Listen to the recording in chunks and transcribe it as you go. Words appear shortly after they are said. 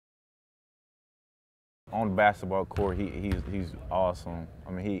On the basketball court, he's awesome.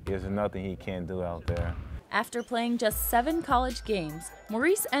 I mean, there's nothing he can't do out there. After playing just 7 college games,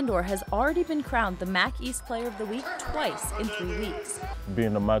 Maurice N'dour has already been crowned the MAC East Player of the Week twice in 3 weeks.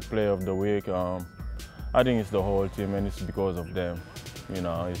 Being the MAC Player of the Week, I think it's the whole team, and it's because of them. You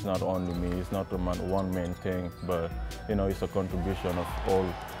know, it's not only me, it's not a one-man thing, but, you know, it's a contribution of all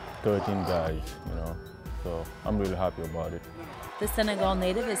 13 guys, you know. So I'm really happy about it. The Senegal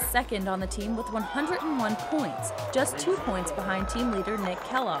native is second on the team with 101 points, just 2 points behind team leader Nick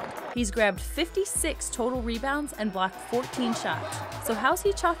Kellogg. He's grabbed 56 total rebounds and blocked 14 shots. So how's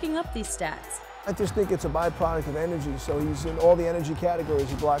he chalking up these stats? I just think it's a byproduct of energy. So he's in all the energy categories.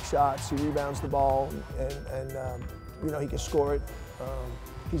 He blocks shots, he rebounds the ball, and you know, he can score it.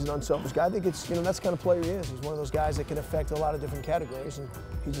 He's an unselfish guy. I think it's, you know, that's the kind of player he is. He's one of those guys that can affect a lot of different categories, and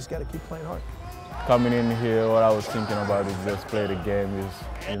he just got to keep playing hard. Coming in here, what I was thinking about is just play the game is,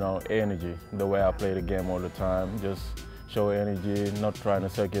 you know, energy. The way I play the game all the time, just show energy, not trying to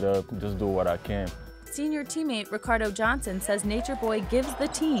suck it up, just do what I can. Senior teammate Ricardo Johnson says Nature Boy gives the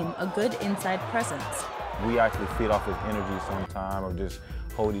team a good inside presence. We actually feed off his energy sometime, or just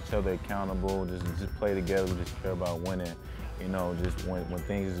hold each other accountable, just play together, we just care about winning. You know, just when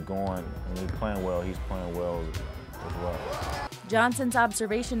things is going, when we're playing well, he's playing well as well. Johnson's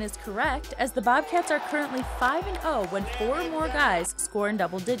observation is correct, as the Bobcats are currently 5-0 when 4 or more guys score in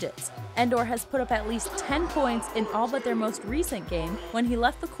double digits. N'dour has put up at least 10 points in all but their most recent game when he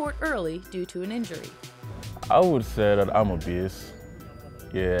left the court early due to an injury. I would say that I'm a beast.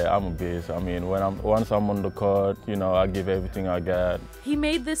 Yeah, I'm a beast. I mean, once I'm on the court, you know, I give everything I got. He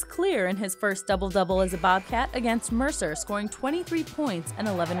made this clear in his first double-double as a Bobcat against Mercer, scoring 23 points and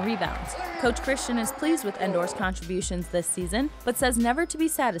 11 rebounds. Coach Christian is pleased with N'dour's contributions this season, but says never to be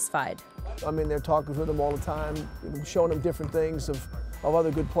satisfied. I mean, they're talking with him all the time, showing him different things of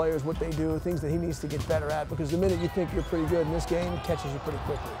other good players, what they do, things that he needs to get better at, because the minute you think you're pretty good in this game, it catches you pretty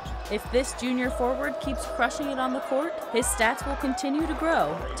quickly. If this junior forward keeps crushing it on the court, his stats will continue to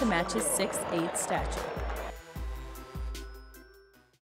grow to match his 6'8" stature.